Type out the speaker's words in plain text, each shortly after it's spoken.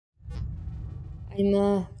I'm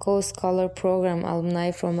a co-scholar program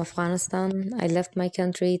alumni from Afghanistan. I left my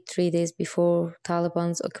country 3 days before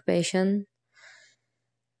Taliban's occupation,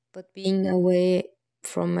 but being away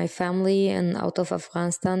from my family and out of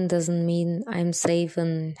Afghanistan doesn't mean I'm safe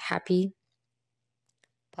and happy.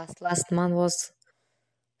 Past last month was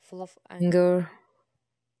full of anger,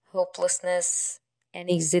 hopelessness,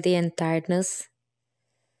 anxiety, and tiredness.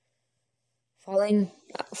 Falling,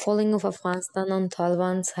 falling of Afghanistan on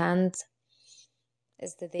Taliban's hands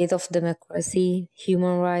is the date of democracy,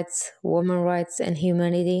 human rights, women rights, and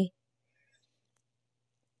humanity.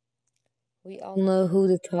 We all know who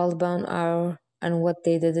the Taliban are and what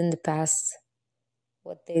they did in the past,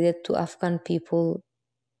 what they did to Afghan people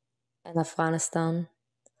and Afghanistan.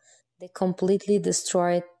 They completely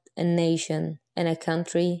destroyed a nation and a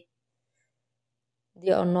country.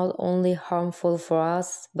 They are not only harmful for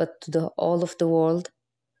us, but to all of the world.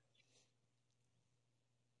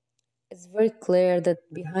 It's very clear that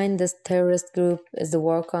behind this terrorist group is the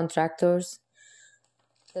war contractors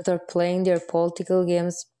that are playing their political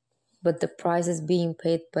games, but the price is being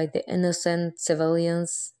paid by the innocent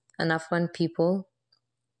civilians and Afghan people.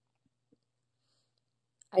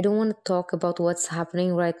 I don't want to talk about what's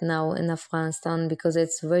happening right now in Afghanistan because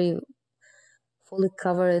it's very fully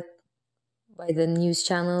covered by the news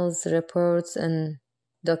channels, reports, and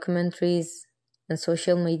documentaries and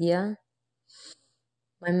social media.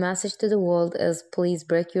 My message to the world is please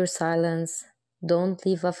break your silence. Don't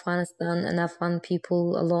leave Afghanistan and Afghan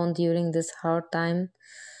people alone during this hard time.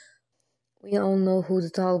 We all know who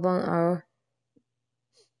the Taliban are.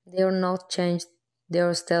 They are not changed. They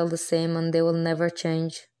are still the same and they will never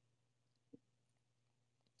change.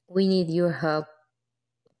 We need your help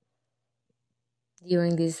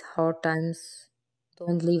during these hard times.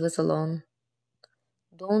 Don't leave us alone.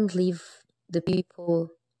 Don't leave the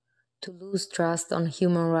people to lose trust on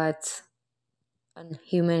human rights and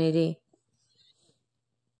humanity.